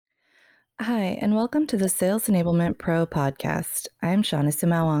Hi, and welcome to the Sales Enablement Pro podcast. I'm Shauna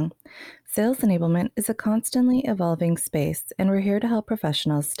Sumawang. Sales enablement is a constantly evolving space, and we're here to help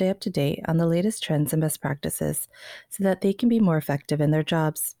professionals stay up to date on the latest trends and best practices so that they can be more effective in their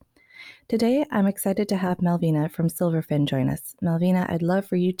jobs. Today, I'm excited to have Malvina from Silverfin join us. Malvina, I'd love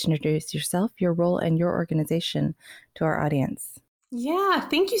for you to introduce yourself, your role, and your organization to our audience. Yeah,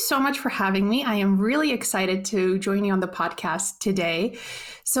 thank you so much for having me. I am really excited to join you on the podcast today.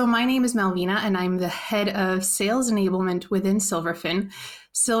 So, my name is Malvina, and I'm the head of sales enablement within Silverfin.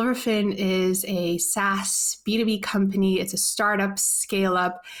 Silverfin is a SaaS B2B company, it's a startup, scale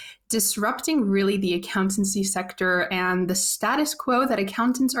up, disrupting really the accountancy sector and the status quo that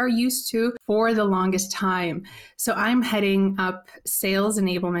accountants are used to for the longest time. So, I'm heading up sales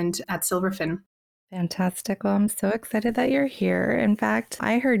enablement at Silverfin. Fantastic. Well, I'm so excited that you're here. In fact,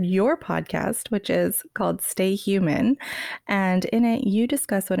 I heard your podcast, which is called Stay Human. And in it, you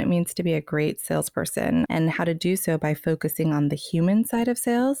discuss what it means to be a great salesperson and how to do so by focusing on the human side of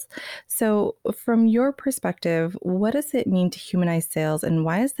sales. So, from your perspective, what does it mean to humanize sales and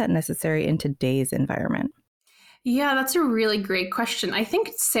why is that necessary in today's environment? Yeah, that's a really great question. I think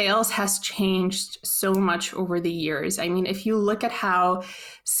sales has changed so much over the years. I mean, if you look at how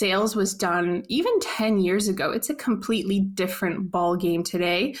sales was done even 10 years ago, it's a completely different ball game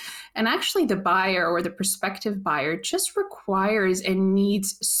today. And actually, the buyer or the prospective buyer just requires and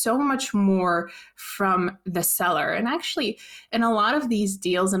needs so much more from the seller. And actually, in a lot of these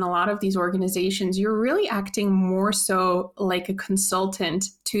deals and a lot of these organizations, you're really acting more so like a consultant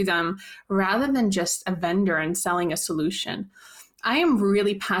to them rather than just a vendor and selling a solution. I am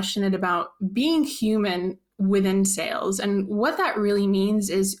really passionate about being human within sales. And what that really means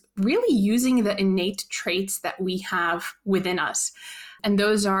is really using the innate traits that we have within us. And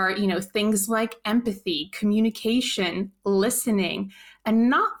those are, things like empathy, communication, listening, and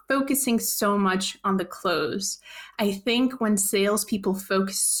not focusing so much on the close. I think when salespeople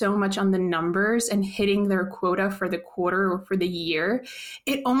focus so much on the numbers and hitting their quota for the quarter or for the year,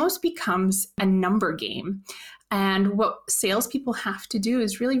 it almost becomes a number game. And what salespeople have to do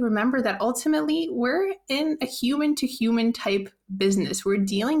is really remember that ultimately we're in a human to human type business. We're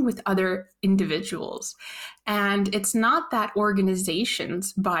dealing with other individuals. And it's not that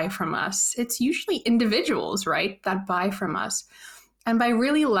organizations buy from us, it's usually individuals, right, that buy from us. And by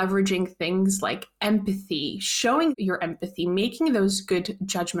really leveraging things like empathy, showing your empathy, making those good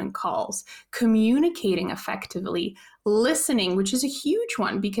judgment calls, communicating effectively, listening, which is a huge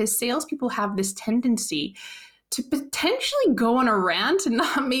one because salespeople have this tendency to potentially go on a rant and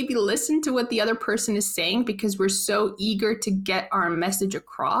not maybe listen to what the other person is saying because we're so eager to get our message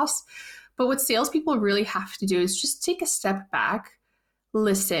across. But what salespeople really have to do is just take a step back,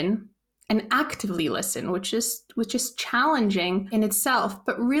 listen, and actively listen, which is challenging in itself,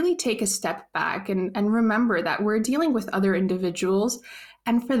 but really take a step back and remember that we're dealing with other individuals.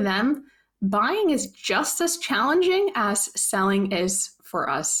 And for them, buying is just as challenging as selling is for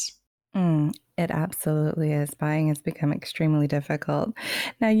us. It absolutely is. Buying has become extremely difficult.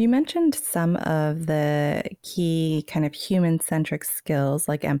 Now, you mentioned some of the key kind of human-centric skills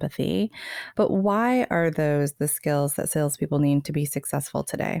like empathy, but why are those the skills that salespeople need to be successful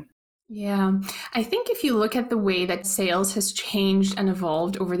today? Yeah, I think if you look at the way that sales has changed and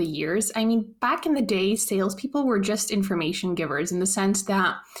evolved over the years, I mean, back in the day, salespeople were just information givers in the sense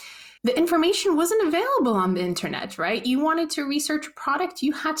that the information wasn't available on the internet, right? You wanted to research a product,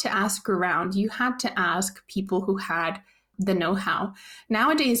 you had to ask around, you had to ask people who had the know-how.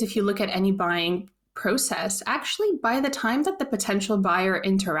 Nowadays, if you look at any buying process, actually, by the time that the potential buyer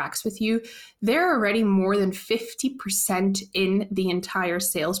interacts with you, they're already more than 50% in the entire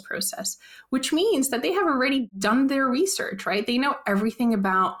sales process, which means that they have already done their research, right? They know everything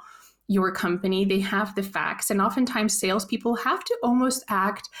about your company, they have the facts, and oftentimes salespeople have to almost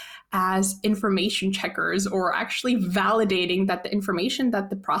act as information checkers or actually validating that the information that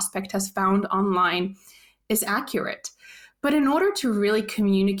the prospect has found online is accurate. But in order to really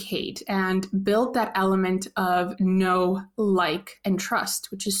communicate and build that element of know, like, and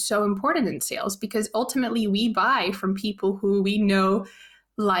trust, which is so important in sales, because ultimately we buy from people who we know,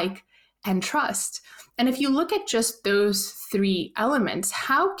 like, and trust. And if you look at just those three elements,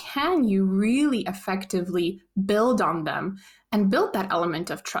 how can you really effectively build on them and build that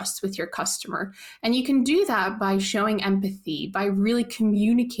element of trust with your customer? And you can do that by showing empathy, by really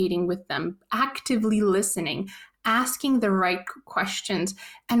communicating with them, actively listening, asking the right questions,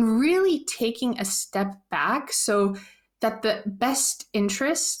 and really taking a step back so that the best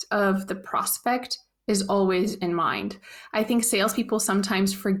interest of the prospect is always in mind. I think salespeople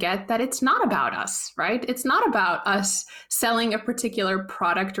sometimes forget that it's not about us, right? It's not about us selling a particular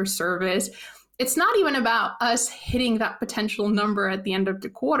product or service. It's not even about us hitting that potential number at the end of the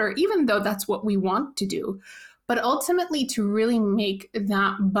quarter, even though that's what we want to do. But ultimately, to really make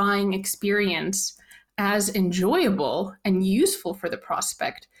that buying experience as enjoyable and useful for the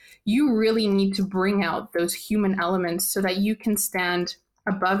prospect, you really need to bring out those human elements so that you can stand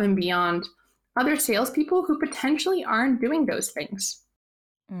above and beyond other salespeople who potentially aren't doing those things.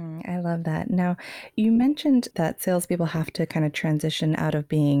 I love that. Now, you mentioned that salespeople have to kind of transition out of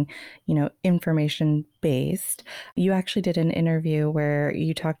being, information based. You actually did an interview where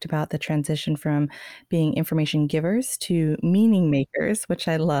you talked about the transition from being information givers to meaning makers, which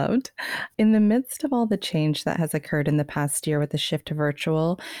I loved. In the midst of all the change that has occurred in the past year with the shift to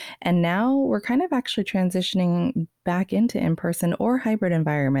virtual, and now we're kind of actually transitioning back into in person or hybrid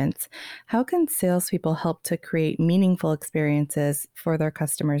environments, how can salespeople help to create meaningful experiences for their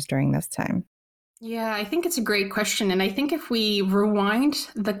customers during this time? Yeah, I think it's a great question. And I think if we rewind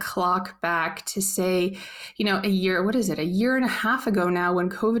the clock back to say, a year, what is it, a year and a half ago now when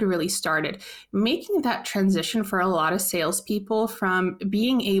COVID really started, making that transition for a lot of salespeople from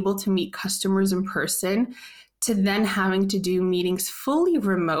being able to meet customers in person to then having to do meetings fully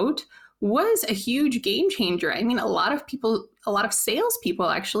remote was a huge game changer. I mean, a lot of salespeople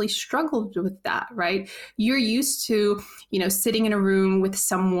actually struggled with that, right? You're used to, sitting in a room with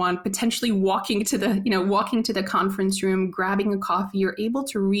someone, potentially walking to the conference room, grabbing a coffee. You're able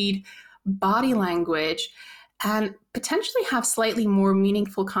to read body language and potentially have slightly more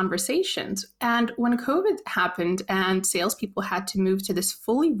meaningful conversations. And when COVID happened and salespeople had to move to this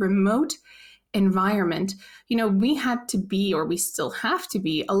fully remote environment, we had to be, or we still have to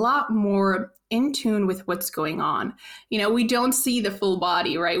be, a lot more in tune with what's going on. We don't see the full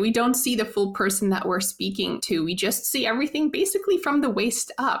body, right? We don't see the full person that we're speaking to. We just see everything basically from the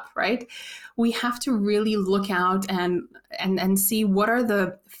waist up, right? We have to really look out and see what are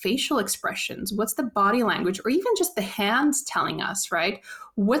the facial expressions, what's the body language, or even just the hands telling us, right?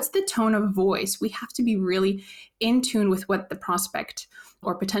 What's the tone of voice? We have to be really in tune with what the prospect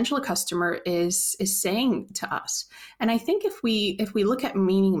or potential customer is saying to us. And I think if we look at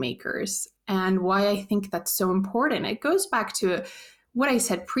meaning makers and why I think that's so important, it goes back to what I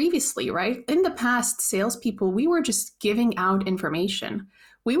said previously, right? In the past, salespeople, we were just giving out information.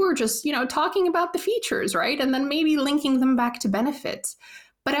 We were just, talking about the features, right? And then maybe linking them back to benefits.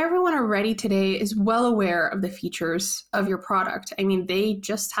 But everyone already today is well aware of the features of your product. I mean, they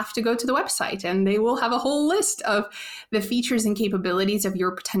just have to go to the website and they will have a whole list of the features and capabilities of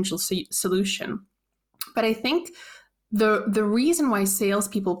your potential solution. But I think the reason why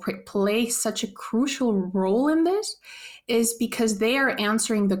salespeople play such a crucial role in this is because they are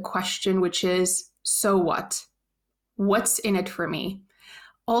answering the question, which is, so what? What's in it for me?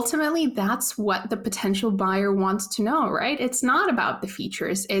 Ultimately, that's what the potential buyer wants to know, right? It's not about the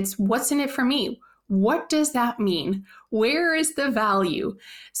features. It's what's in it for me. What does that mean? Where is the value?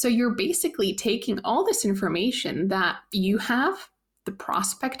 So you're basically taking all this information that you have, the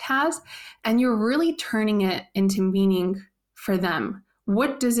prospect has, and you're really turning it into meaning for them.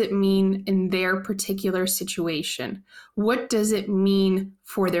 What does it mean in their particular situation? What does it mean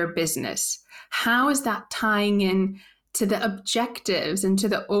for their business? How is that tying in to the objectives and to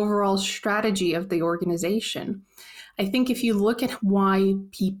the overall strategy of the organization? I think if you look at why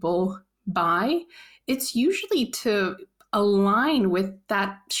people buy, it's usually to align with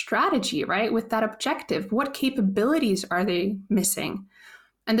that strategy, right? With that objective. What capabilities are they missing?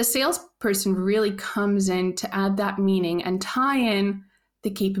 And the salesperson really comes in to add that meaning and tie in the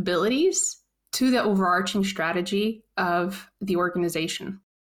capabilities to the overarching strategy of the organization.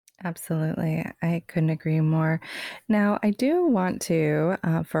 Absolutely. I couldn't agree more. Now, I do want to,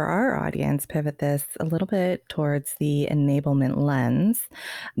 for our audience, pivot this a little bit towards the enablement lens.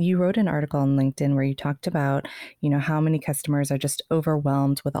 You wrote an article on LinkedIn where you talked about, how many customers are just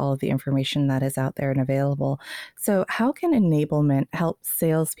overwhelmed with all of the information that is out there and available. So how can enablement help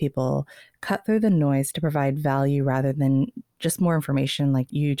salespeople cut through the noise to provide value rather than just more information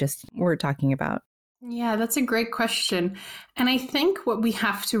like you just were talking about? Yeah, that's a great question. And I think what we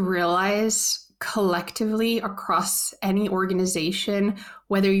have to realize collectively across any organization,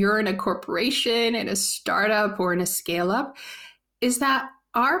 whether you're in a corporation, in a startup, or in a scale up, is that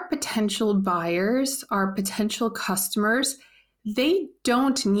our potential buyers, our potential customers, they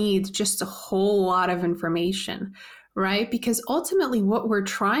don't need just a whole lot of information, right? Because ultimately, what we're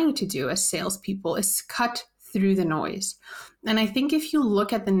trying to do as salespeople is cut through the noise. And I think if you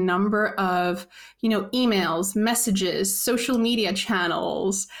look at the number of, emails, messages, social media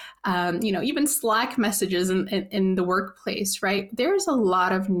channels, even Slack messages in the workplace, right? There's a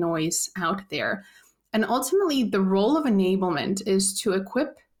lot of noise out there. And ultimately, the role of enablement is to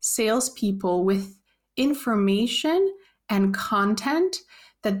equip salespeople with information and content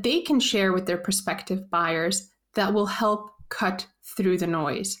that they can share with their prospective buyers that will help cut through the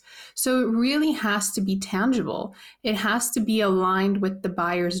noise. So it really has to be tangible. It has to be aligned with the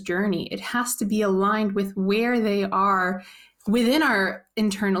buyer's journey. It has to be aligned with where they are within our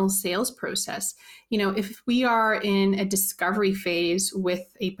internal sales process. If we are in a discovery phase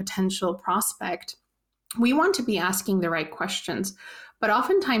with a potential prospect, we want to be asking the right questions. But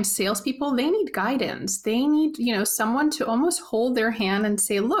oftentimes salespeople, they need guidance. They need, someone to almost hold their hand and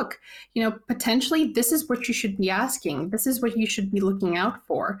say, look, potentially this is what you should be asking. This is what you should be looking out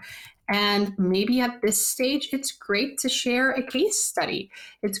for. And maybe at this stage, it's great to share a case study.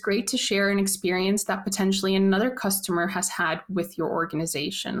 It's great to share an experience that potentially another customer has had with your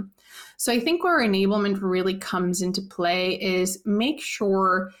organization. So I think where enablement really comes into play is make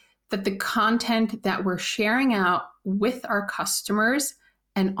sure that the content that we're sharing out with our customers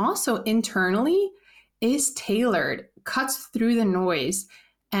and also internally is tailored, cuts through the noise,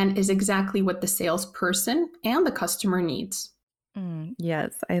 and is exactly what the salesperson and the customer needs.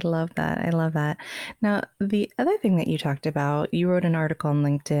 Yes, I love that. I love that. Now, the other thing that you talked about, you wrote an article on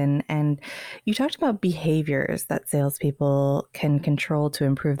LinkedIn and you talked about behaviors that salespeople can control to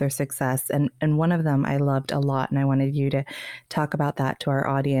improve their success. And one of them I loved a lot, and I wanted you to talk about that to our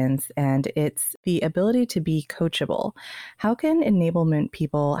audience. And it's the ability to be coachable. How can enablement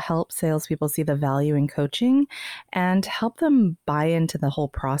people help salespeople see the value in coaching and help them buy into the whole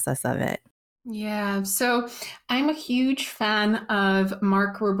process of it? Yeah, so I'm a huge fan of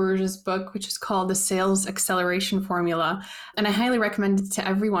Mark Roberge's book, which is called The Sales Acceleration Formula, and I highly recommend it to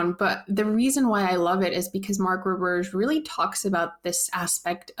everyone. But the reason why I love it is because Mark Roberge really talks about this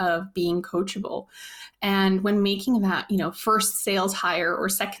aspect of being coachable. And when making that, first sales hire or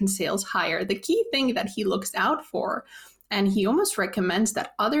second sales hire, the key thing that he looks out for, and he almost recommends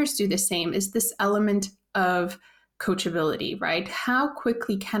that others do the same, is this element of coachability, right? How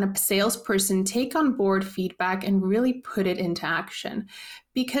quickly can a salesperson take on board feedback and really put it into action?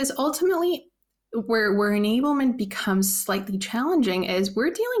 Because ultimately, where enablement becomes slightly challenging is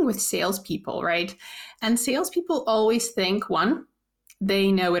we're dealing with salespeople, right? And salespeople always think, one,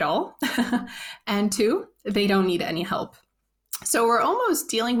 they know it all, and two, they don't need any help. So we're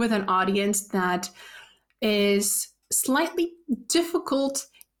almost dealing with an audience that is slightly difficult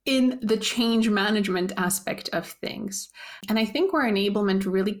in the change management aspect of things. And I think where enablement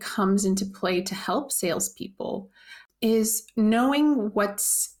really comes into play to help salespeople is knowing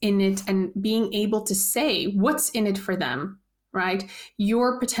what's in it and being able to say what's in it for them, right?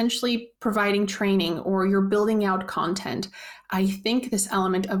 You're potentially providing training or you're building out content. I think this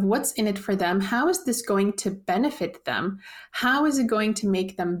element of what's in it for them, how is this going to benefit them? How is it going to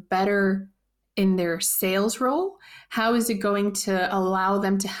make them better in their sales role? How is it going to allow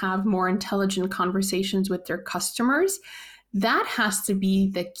them to have more intelligent conversations with their customers? That has to be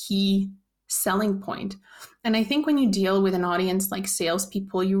the key selling point. And I think when you deal with an audience like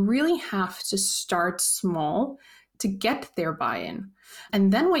salespeople, you really have to start small to get their buy-in.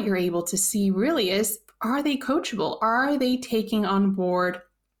 And then what you're able to see really is, are they coachable? Are they taking on board,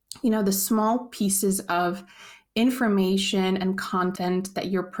 the small pieces of information and content that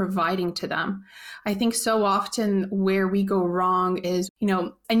you're providing to them? I think so often where we go wrong is,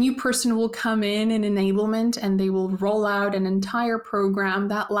 a new person will come in enablement and they will roll out an entire program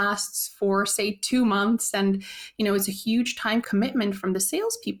that lasts for, say, 2 months. And, it's a huge time commitment from the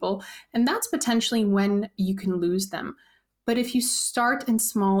salespeople. And that's potentially when you can lose them. But if you start in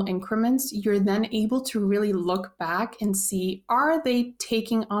small increments, you're then able to really look back and see, are they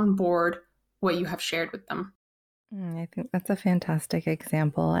taking on board what you have shared with them? I think that's a fantastic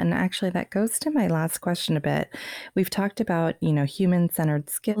example. And actually, that goes to my last question a bit. We've talked about, human-centered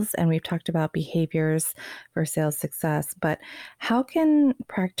skills and we've talked about behaviors for sales success, but how can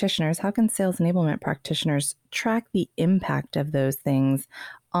sales enablement practitioners track the impact of those things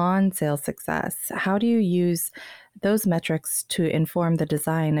on sales success? How do you use those metrics to inform the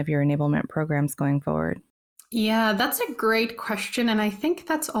design of your enablement programs going forward? Yeah, that's a great question. And I think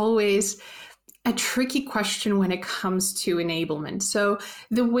that's always a tricky question when it comes to enablement. So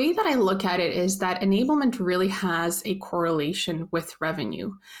the way that I look at it is that enablement really has a correlation with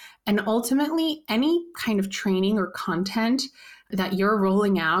revenue. And ultimately, any kind of training or content that you're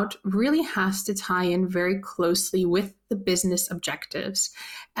rolling out really has to tie in very closely with the business objectives.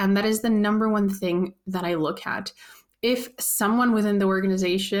 And that is the number one thing that I look at. If someone within the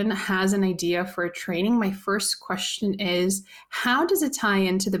organization has an idea for a training, my first question is, how does it tie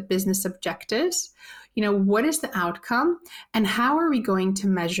into the business objectives? What is the outcome, and how are we going to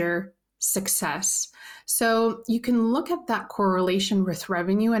measure success? So you can look at that correlation with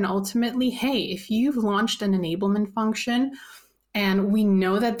revenue, and ultimately, hey, if you've launched an enablement function and we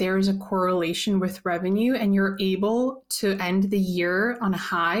know that there is a correlation with revenue and you're able to end the year on a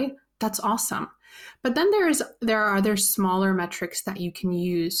high, that's awesome. But then there are other smaller metrics that you can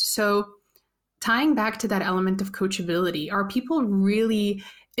use. So tying back to that element of coachability, are people really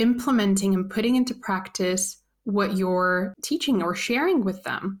implementing and putting into practice what you're teaching or sharing with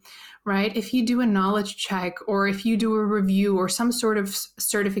them, right? If you do a knowledge check, or if you do a review or some sort of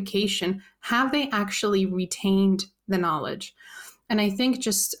certification, have they actually retained the knowledge? And I think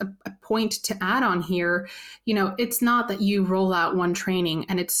just a point to add on here, it's not that you roll out one training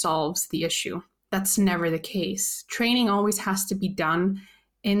and it solves the issue. That's never the case. Training always has to be done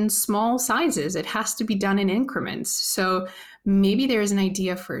in small sizes. It has to be done in increments. So maybe there's an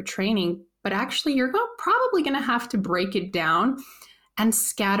idea for a training, but actually you're probably going to have to break it down and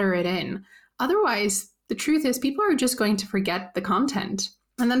scatter it in. Otherwise, the truth is people are just going to forget the content.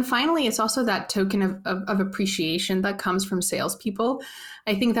 And then finally, it's also that token of appreciation that comes from salespeople.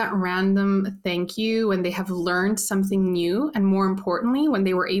 I think that random thank you when they have learned something new, and more importantly, when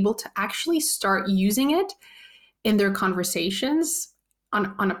they were able to actually start using it in their conversations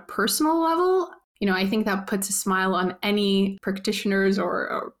on a personal level, I think that puts a smile on any practitioners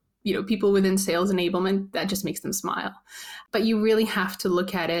or people within sales enablement. That just makes them smile. But you really have to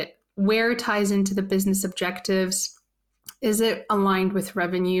look at it, where it ties into the business objectives. Is it aligned with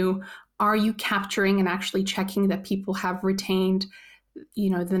revenue? Are you capturing and actually checking that people have retained,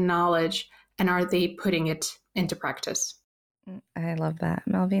 the knowledge, and are they putting it into practice? I love that.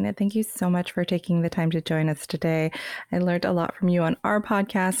 Malvina, thank you so much for taking the time to join us today. I learned a lot from you on our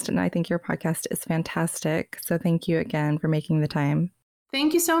podcast, and I think your podcast is fantastic. So thank you again for making the time.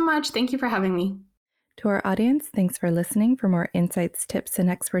 Thank you so much. Thank you for having me. To our audience, thanks for listening. For more insights, tips, and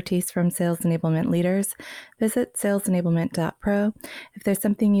expertise from sales enablement leaders, visit salesenablement.pro. If there's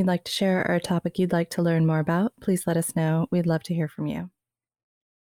something you'd like to share or a topic you'd like to learn more about, please let us know. We'd love to hear from you.